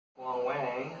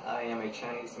Wang. I am a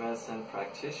Chinese medicine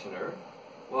practitioner.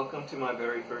 Welcome to my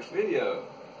very first video.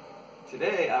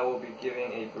 Today I will be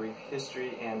giving a brief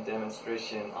history and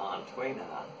demonstration on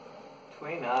Tuina.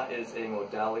 Tuina is a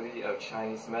modality of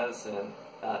Chinese medicine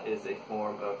that is a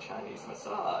form of Chinese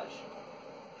massage.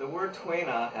 The word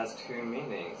Tuina has two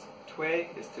meanings. Tui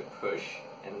is to push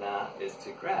and na is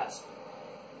to grasp.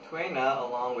 Tuina,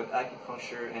 along with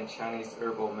acupuncture and Chinese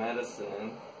herbal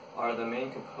medicine, are the main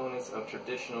components of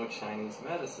traditional Chinese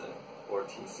medicine, or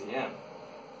TCM.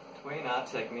 Tuina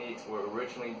techniques were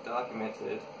originally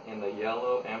documented in the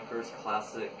Yellow Emperor's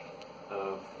Classic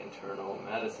of Internal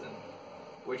Medicine,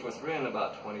 which was written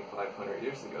about 2,500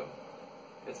 years ago.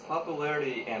 Its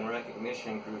popularity and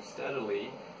recognition grew steadily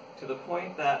to the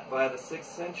point that by the 6th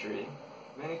century,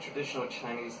 many traditional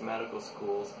Chinese medical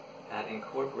schools had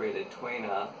incorporated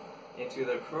Tuina into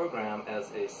their program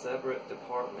as a separate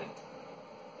department.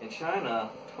 In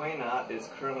China, Tuina is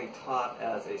currently taught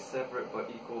as a separate but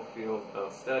equal field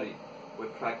of study,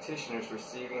 with practitioners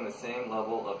receiving the same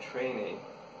level of training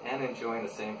and enjoying the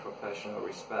same professional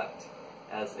respect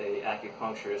as an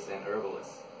acupuncturist and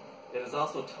herbalist. It is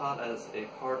also taught as a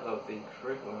part of the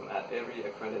curriculum at every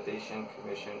accreditation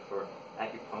commission for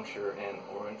acupuncture and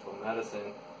oriental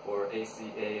medicine, or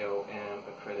ACAOM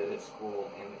accredited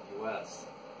school in the U.S.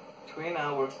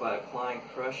 Tuina works by applying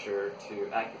pressure to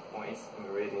acupoints,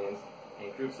 meridians,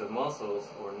 and groups of muscles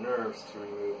or nerves to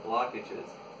remove blockages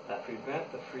that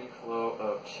prevent the free flow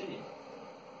of qi.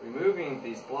 Removing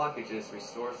these blockages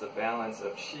restores the balance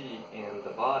of qi in the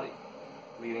body,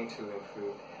 leading to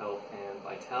improved health and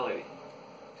vitality.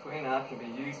 Tuina can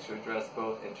be used to address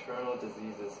both internal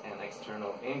diseases and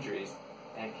external injuries,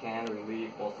 and can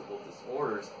relieve multiple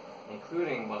disorders,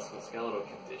 including musculoskeletal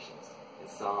conditions,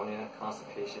 insomnia,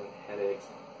 constipation, headaches,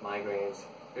 migraines,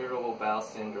 irritable bowel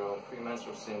syndrome,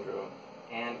 premenstrual syndrome,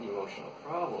 and emotional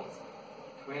problems.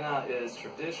 Tuina is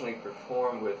traditionally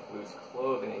performed with loose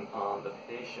clothing on the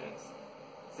patients.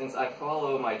 Since I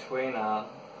follow my Tuina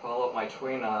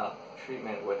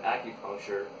treatment with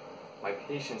acupuncture, my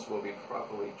patients will be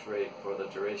properly draped for the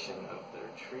duration of their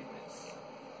treatments.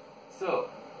 So,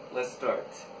 let's start.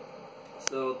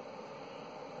 So,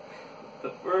 the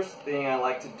first thing I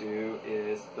like to do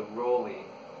is the rolling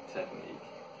technique.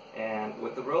 And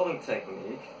with the rolling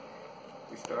technique,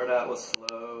 we start out with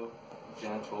slow,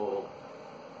 gentle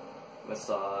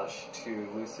massage to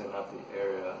loosen up the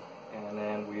area, and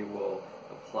then we will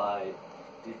apply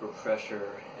deeper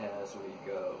pressure as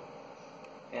we go.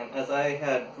 And as I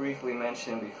had briefly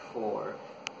mentioned before,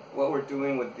 what we're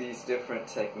doing with these different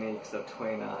techniques of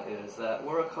Tuina is that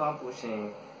we're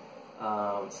accomplishing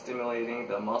stimulating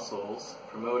the muscles,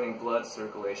 promoting blood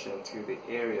circulation to the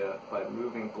area by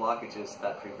moving blockages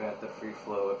that prevent the free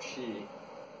flow of qi,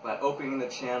 by opening the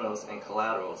channels and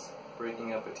collaterals,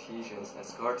 breaking up adhesions and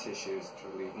scar tissues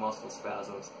to relieve muscle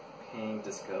spasms, pain,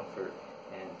 discomfort,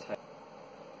 and tightness.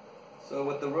 So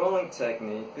with the rolling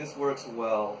technique, this works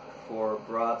well for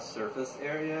broad surface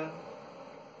area,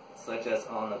 such as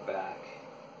on the back.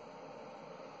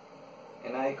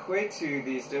 And I equate to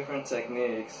these different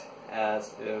techniques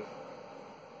as if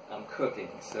I'm cooking.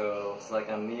 So it's like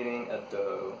I'm kneading a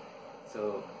dough.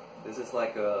 So this is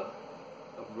like a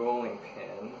rolling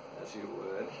pin, as you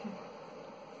would.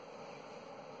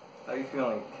 How are you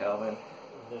feeling, Calvin?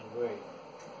 I'm doing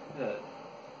great. Good.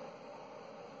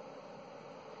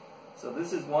 So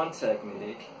this is one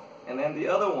technique, and then the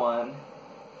other one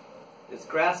is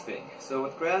grasping. So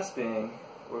with grasping,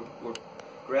 we're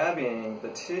grabbing the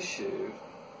tissue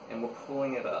and we're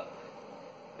pulling it up.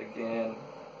 Again,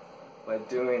 by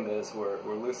doing this, we're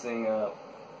loosening up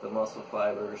the muscle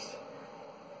fibers,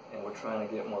 and we're trying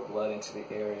to get more blood into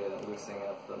the area and loosening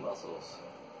up the muscles.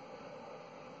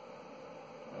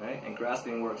 Alright, and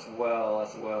grasping works well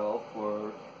as well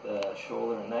for the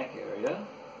shoulder and neck area,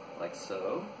 like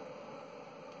so.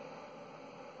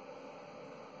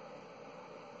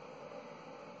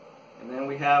 And then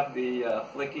we have the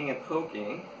flicking and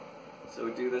poking. So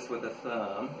we do this with the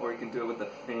thumb, or you can do it with the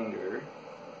finger.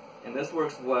 And this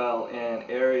works well in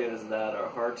areas that are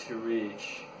hard to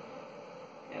reach,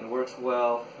 and works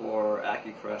well for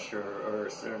acupressure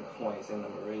or certain points in the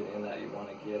meridian that you want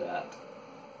to get at.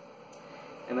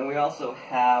 And then we also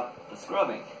have the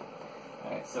scrubbing.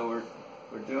 Alright, so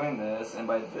we're doing this, and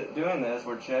by doing this,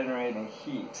 we're generating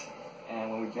heat.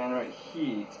 And when we generate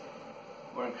heat,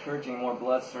 we're encouraging more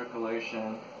blood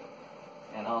circulation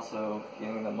and also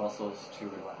getting the muscles to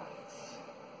relax.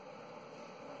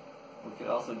 We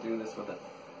could also do this with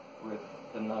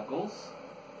the knuckles.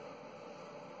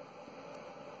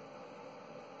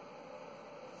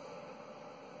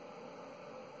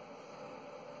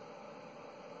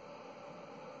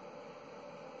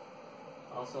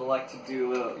 Also like to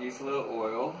use a little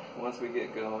oil. Once we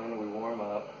get going, we warm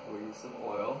up, we use some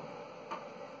oil.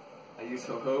 I use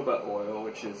jojoba oil,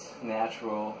 which is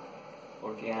natural,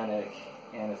 organic,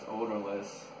 and it's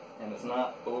odorless, and it's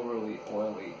not overly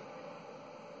oily.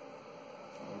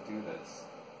 We'll do this.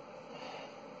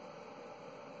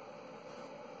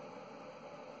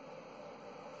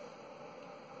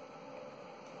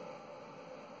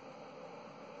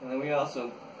 And then we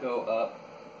also go up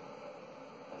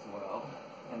as well,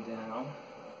 and down,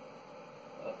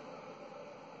 up.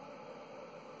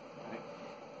 Alright.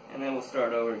 And then we'll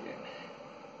start over again.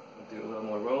 We'll do a little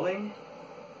more rolling.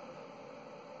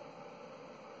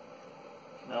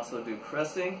 And also do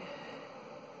pressing.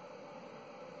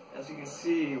 As you can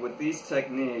see, with these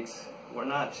techniques, we're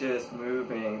not just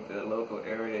moving the local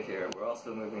area here, we're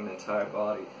also moving the entire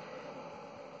body.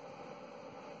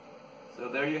 So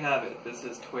there you have it. This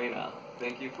is Tuina.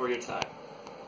 Thank you for your time.